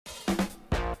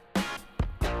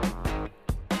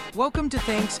Welcome to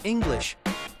Thanks English.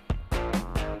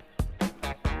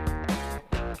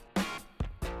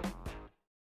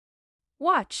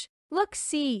 Watch, look,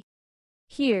 see,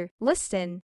 hear,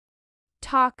 listen,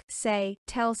 talk, say,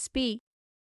 tell, speak.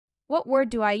 What word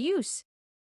do I use?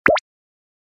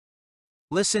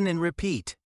 Listen and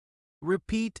repeat.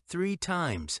 Repeat 3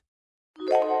 times.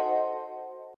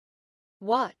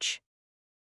 Watch.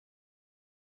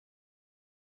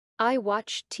 I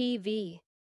watch TV.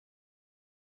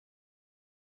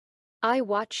 I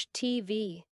watch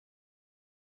TV.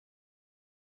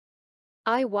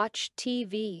 I watch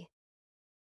TV.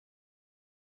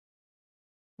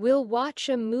 We'll watch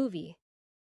a movie.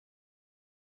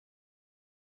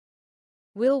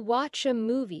 We'll watch a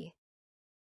movie.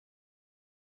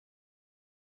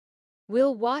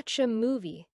 We'll watch a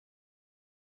movie.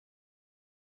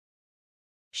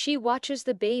 She watches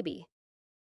the baby.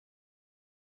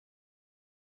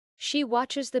 She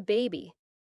watches the baby.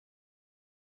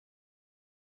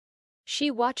 She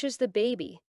watches the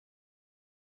baby.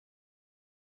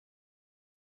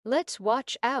 Let's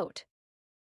watch out.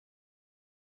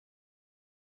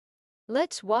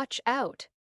 Let's watch out.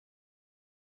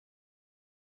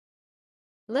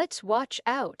 Let's watch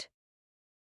out.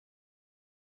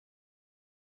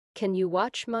 Can you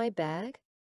watch my bag?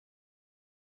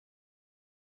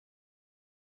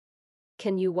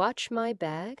 Can you watch my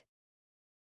bag?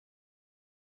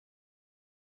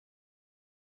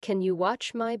 Can you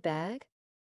watch my bag?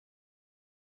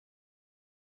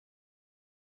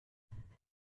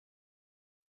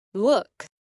 Look.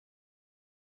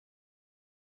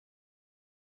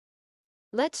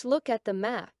 Let's look at the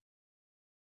map.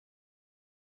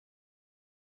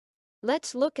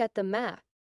 Let's look at the map.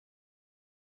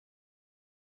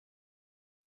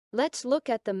 Let's look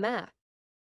at the map.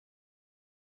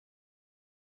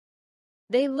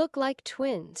 They look like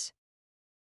twins.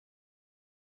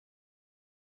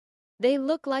 They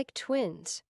look like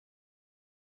twins.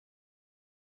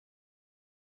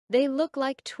 They look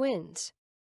like twins.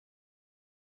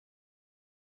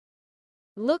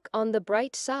 Look on the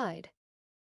bright side.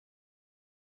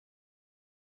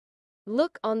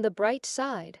 Look on the bright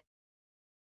side.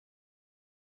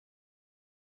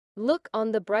 Look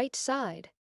on the bright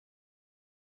side.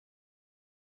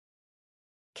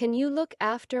 Can you look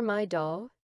after my doll?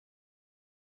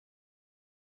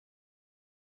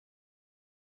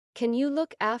 Can you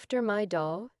look after my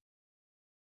doll?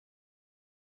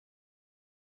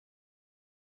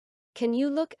 Can you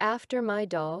look after my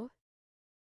doll?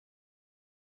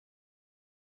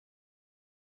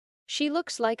 She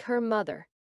looks like her mother.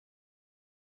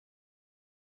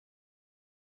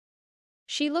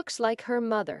 She looks like her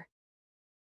mother.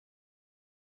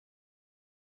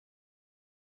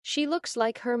 She looks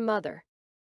like her mother.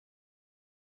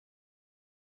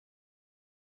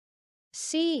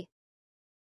 See.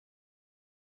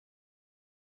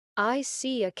 I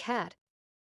see a cat.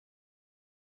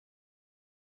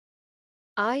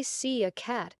 I see a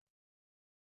cat.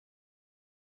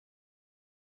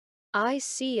 I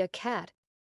see a cat.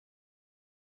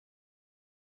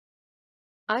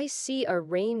 I see a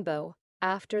rainbow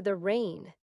after the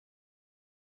rain.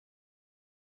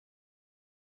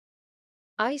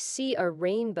 I see a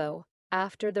rainbow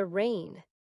after the rain.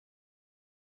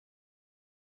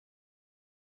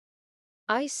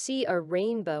 I see a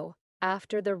rainbow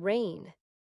after the rain.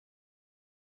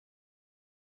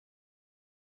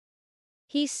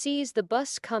 He sees the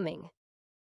bus coming.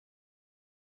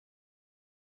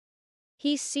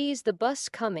 He sees the bus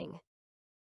coming.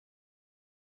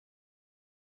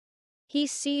 He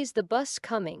sees the bus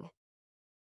coming.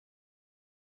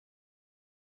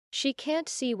 She can't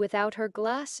see without her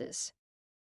glasses.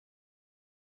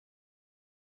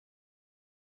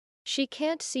 She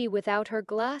can't see without her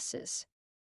glasses.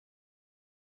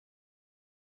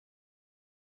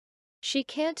 She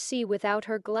can't see without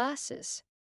her glasses.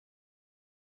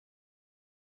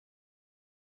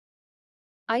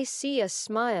 I see a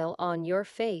smile on your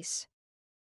face.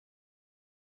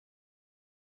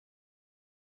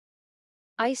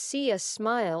 I see a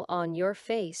smile on your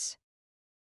face.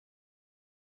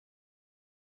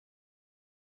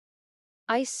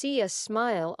 I see a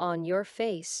smile on your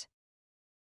face.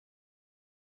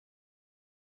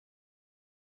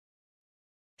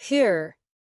 Hear.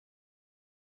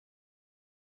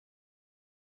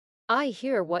 I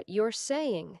hear what you're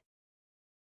saying.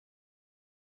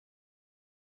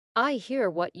 I hear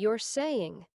what you're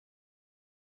saying.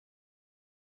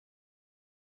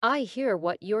 I hear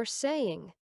what you're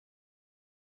saying.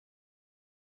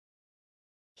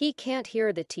 He can't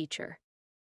hear the teacher.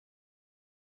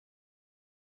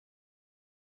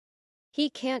 He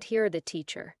can't hear the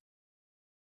teacher.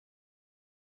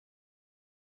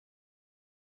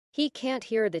 He can't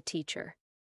hear the teacher.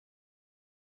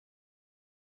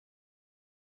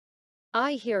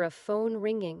 I hear a phone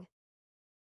ringing.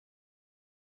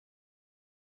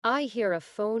 I hear a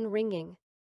phone ringing.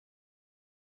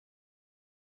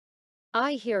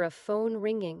 I hear a phone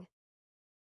ringing.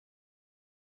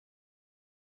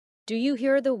 Do you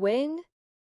hear the wind?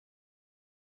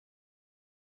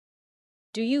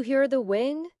 Do you hear the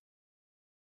wind?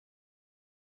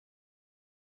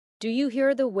 Do you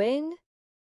hear the wind?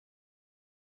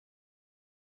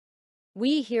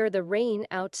 We hear the rain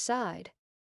outside.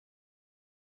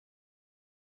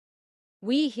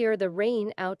 We hear the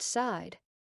rain outside.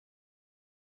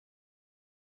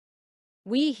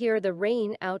 We hear the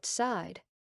rain outside.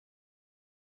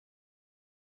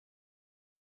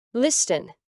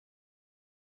 Listen.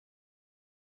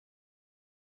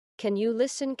 Can you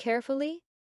listen carefully?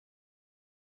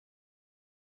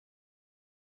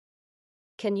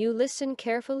 Can you listen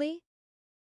carefully?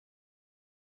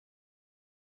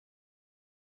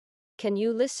 Can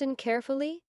you listen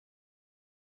carefully?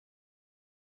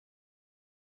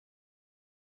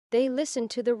 They listen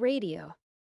to the radio.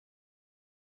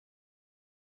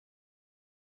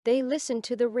 They listen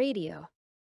to the radio.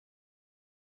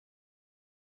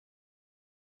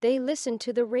 They listen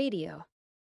to the radio.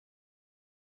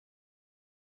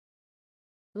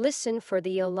 Listen for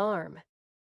the alarm.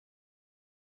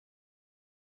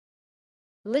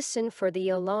 Listen for the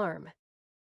alarm.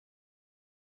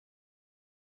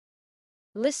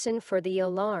 Listen for the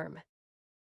alarm.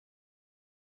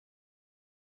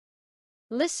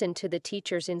 Listen to the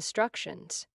teacher's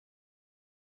instructions.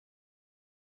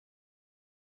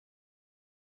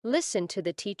 Listen to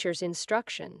the teacher's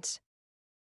instructions.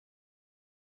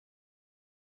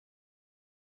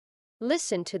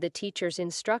 Listen to the teacher's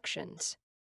instructions.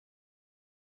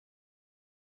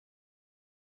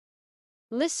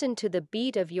 Listen to the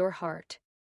beat of your heart.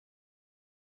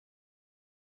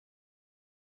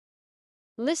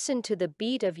 Listen to the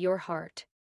beat of your heart.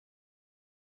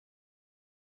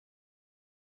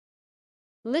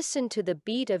 Listen to the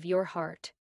beat of your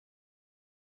heart.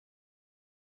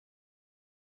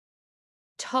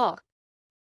 Talk.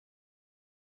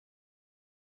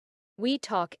 We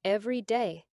talk every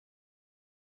day.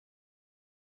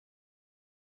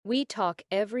 We talk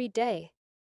every day.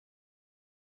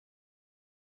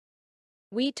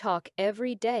 We talk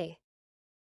every day.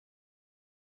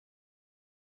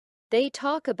 They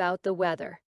talk about the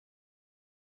weather.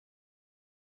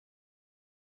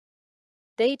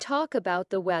 They talk about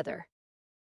the weather.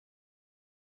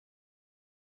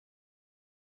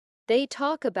 They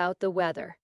talk about the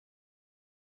weather.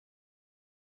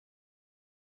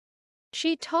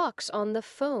 She talks on the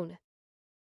phone.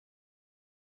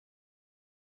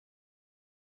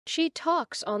 She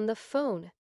talks on the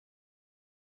phone.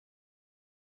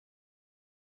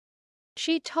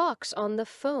 She talks on the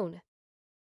phone.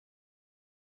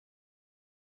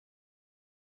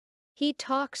 He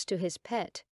talks to his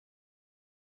pet.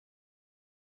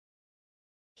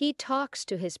 He talks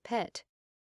to his pet.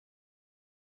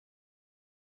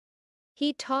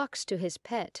 He talks to his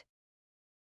pet.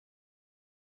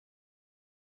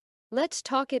 Let's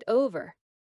talk it over.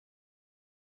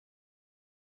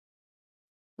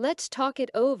 Let's talk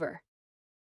it over.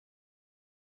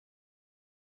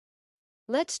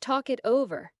 Let's talk it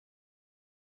over.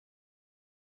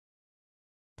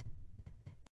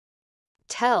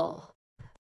 Tell.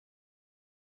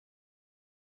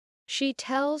 She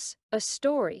tells a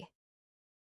story.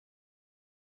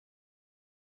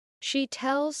 She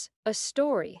tells a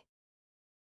story.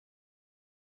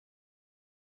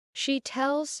 She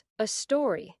tells a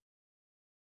story.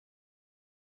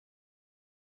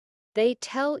 They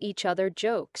tell each other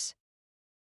jokes.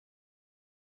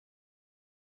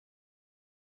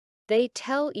 They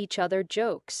tell each other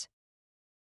jokes.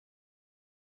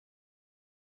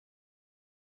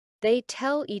 They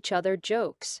tell each other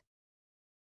jokes.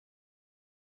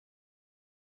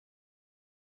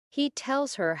 He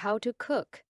tells her how to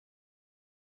cook.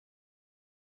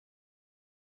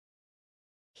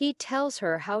 He tells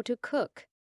her how to cook.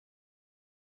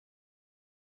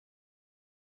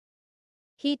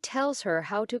 He tells her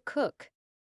how to cook.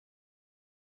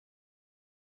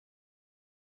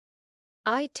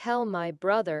 I tell my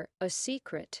brother a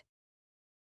secret.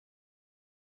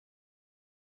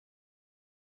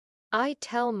 I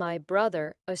tell my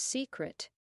brother a secret.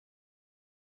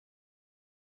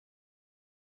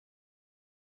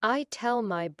 I tell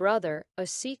my brother a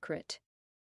secret.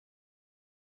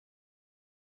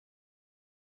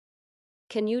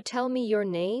 Can you tell me your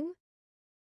name?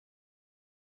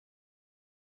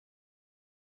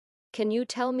 Can you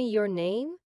tell me your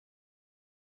name?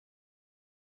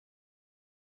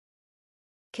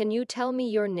 Can you tell me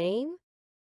your name?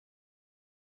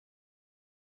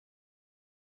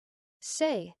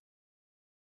 Say.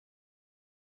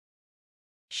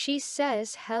 She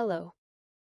says hello.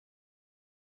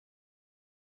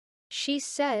 She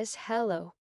says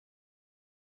hello.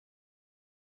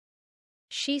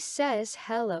 She says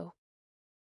hello.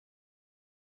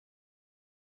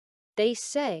 They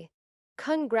say,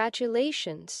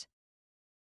 congratulations.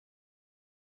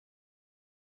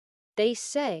 They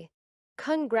say,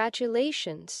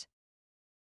 congratulations.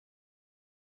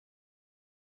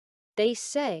 They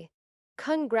say,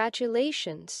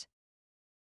 congratulations.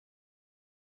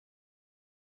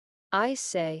 I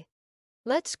say,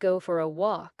 let's go for a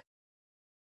walk.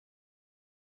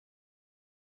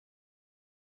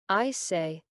 I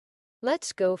say,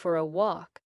 let's go for a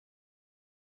walk.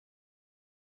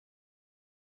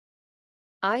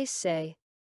 I say,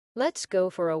 let's go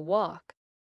for a walk.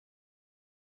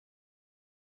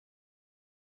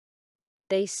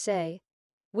 They say,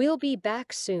 we'll be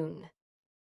back soon.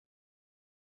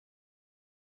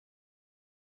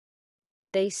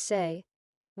 They say,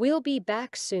 we'll be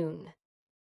back soon.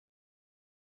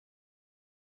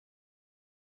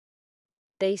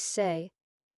 They say,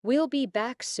 we'll be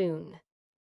back soon.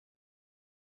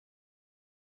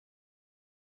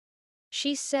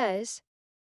 She says,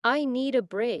 I need a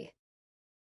break.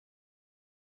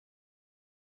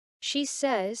 She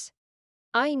says,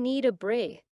 I need a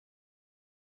break.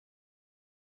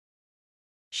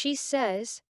 She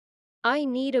says, I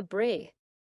need a break.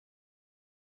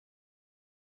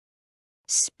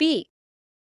 Speak.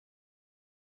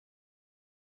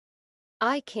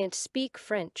 I can't speak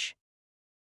French.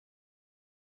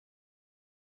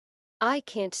 I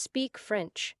can't speak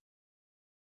French.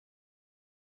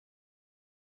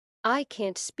 I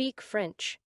can't speak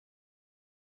French.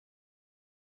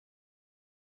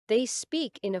 They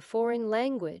speak in a foreign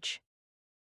language.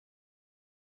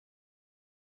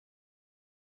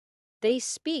 They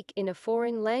speak in a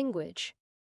foreign language.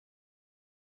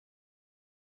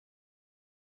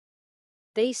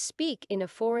 They speak in a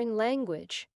foreign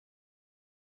language.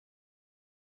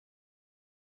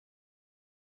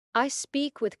 I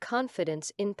speak with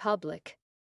confidence in public.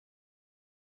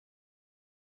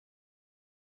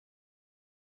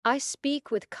 I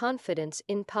speak with confidence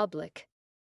in public.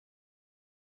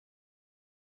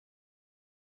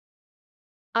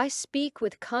 I speak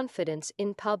with confidence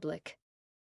in public.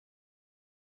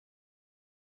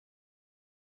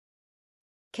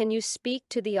 Can you speak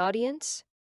to the audience?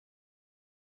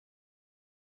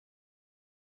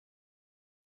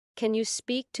 Can you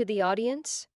speak to the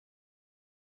audience?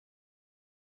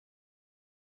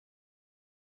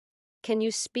 Can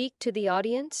you speak to the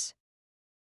audience?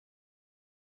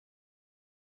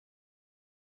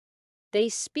 They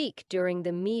speak during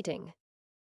the meeting.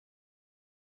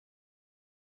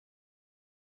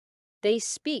 They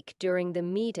speak during the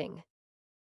meeting.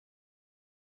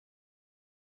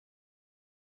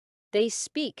 They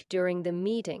speak during the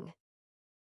meeting.